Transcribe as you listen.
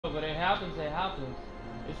but it happens, it happens.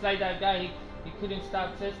 It's like that guy, he couldn't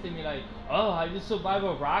stop testing me like, oh, how you survive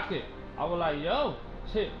a rocket? I was like, yo,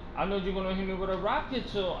 shit, I know you're gonna hit me with a rocket,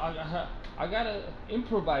 so I gotta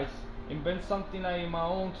improvise, invent something like my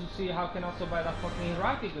own to see how can I survive that fucking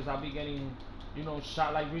rocket, because I'll be getting, you know,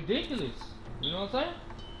 shot like ridiculous. You know what I'm saying?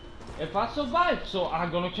 If I survive, so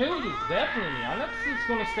I'm gonna kill you, definitely. I'm not just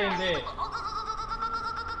gonna stand there. This is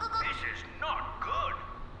not good.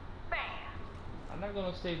 I'm not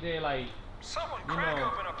gonna stay there like, Someone you crack know,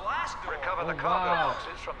 open a blast door. Recover the oh, cargo wow.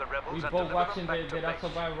 boxes from the rebels We and both deliver watching them back to Did I base.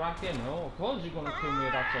 Survive Rocket? No, of course you're gonna kill me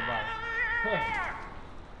if I survive. Huh.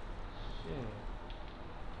 Shit.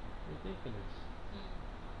 Ridiculous.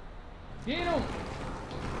 Get him!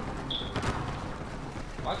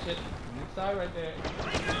 Watch it. Inside right there. You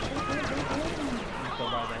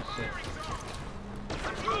survive that shit.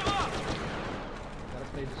 Gotta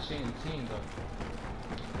play this shit in team though.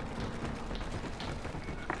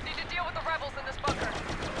 Need to deal with the rebels in this bunker.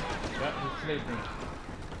 Yep, he's sleeping.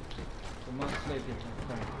 Come on, sleeping.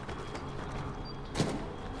 Okay.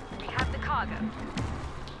 We have the cargo.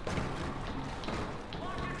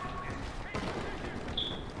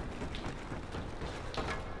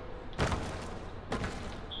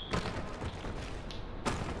 I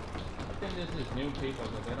think this is new people,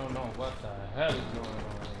 but they don't know what the hell is going on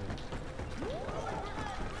here.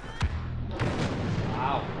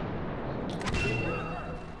 Wow.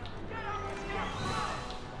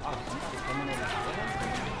 Wow, somebody coming over here?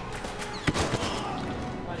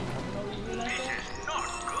 Somebody coming over here like that? This is not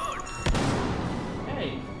good.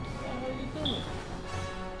 Hey, what the hell are you doing?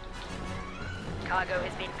 Cargo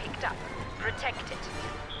has been picked up. Protect it.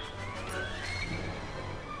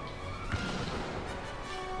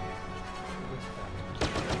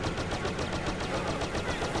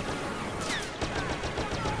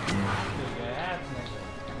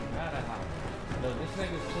 Look, this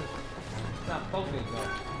nigga's just, it's not focused though.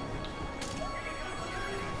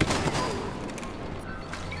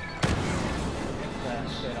 Get that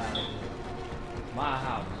shit out of here. My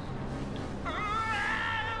house.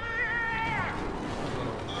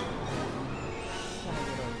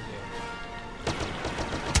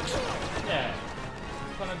 Yeah.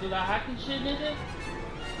 You gonna do that hacking shit, nigga?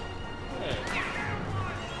 Yeah.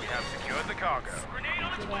 We have secured the cargo. Grenade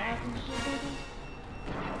on Do its that way. hacking shit,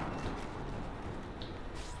 nigga?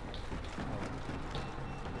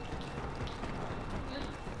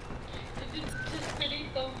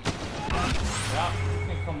 Yup, you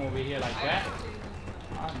can come over here like that.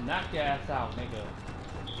 I'll knock your ass out, nigga.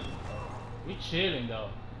 We chilling though.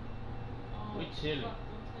 We chilling.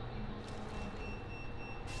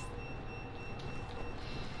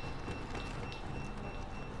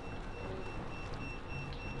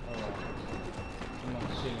 Alright. I'm not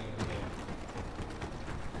chilling in here.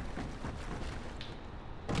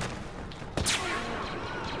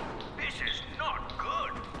 This is not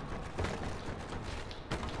good.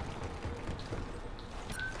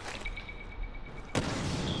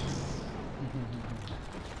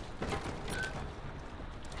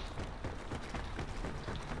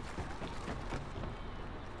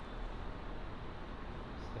 Steady.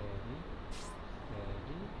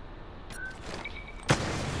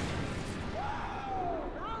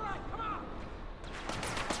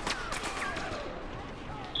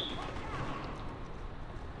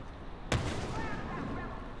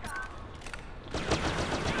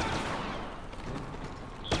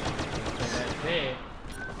 Steady. There,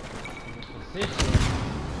 position,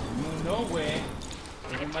 move nowhere,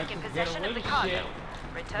 We have might taken just get possession away of the with cargo. shit.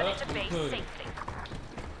 Return it to But we base could. safely.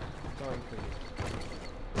 Sorry for you.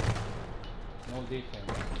 No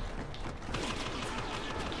defense.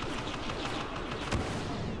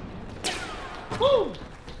 Woo!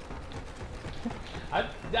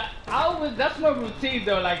 That's my routine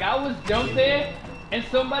though. Like I was jump there, and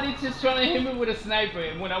somebody just trying to hit me with a sniper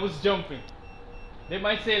when I was jumping. They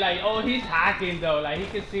might say like, "Oh, he's hacking though. Like he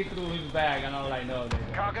can see through his bag," and I'm like, "No,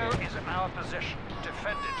 nigga, Cargo okay." is in our possession.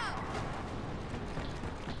 Defend it.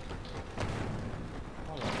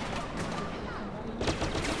 Hold on.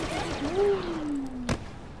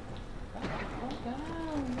 Calm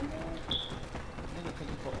down, nigga. Nigga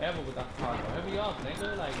taking forever with that cargo. Hurry up,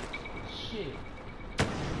 nigga. Like, shit.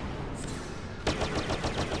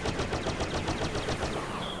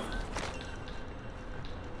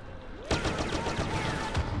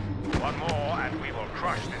 One more and we will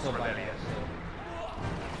crush this So bad, rebellion. that's it.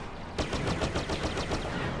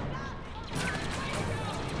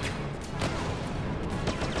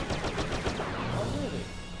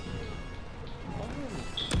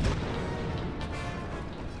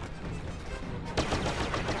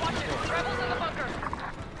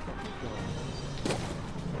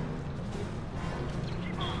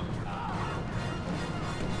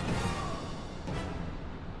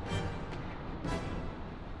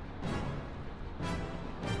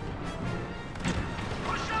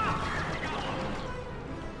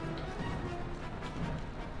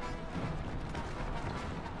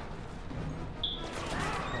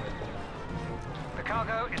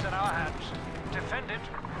 Defend it.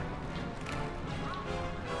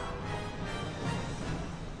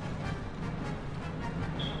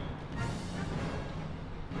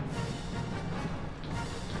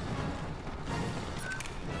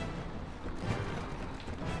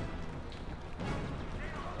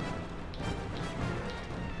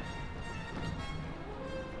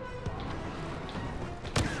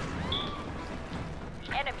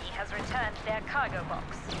 The enemy has returned their cargo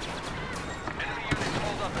box. Enemy units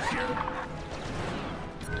hold up here.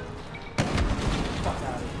 Fuck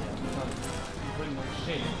out of here. You bring no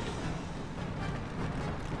shit.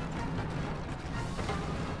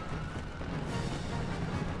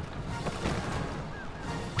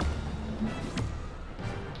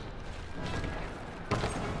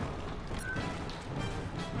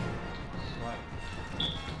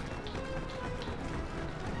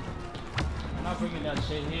 I'm not bringing that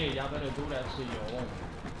shit here. Y'all better do that shit your own.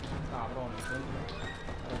 Stop it on the thing.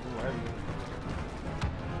 Gotta do everything.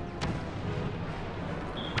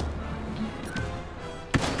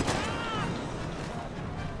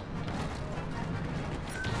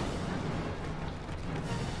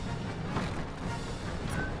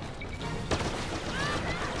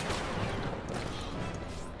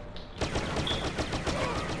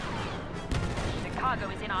 The cargo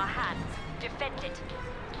is in our hands. Defend it.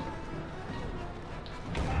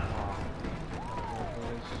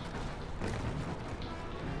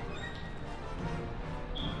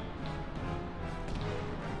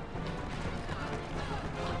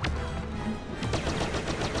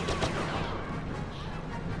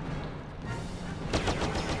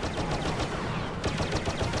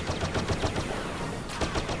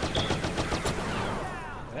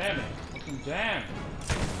 Damn it. Fucking jam.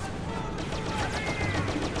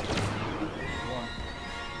 One.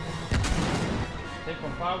 Take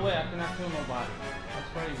from far away, I cannot kill nobody. That's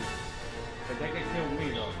crazy. But they can kill me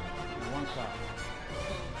though. In one shot.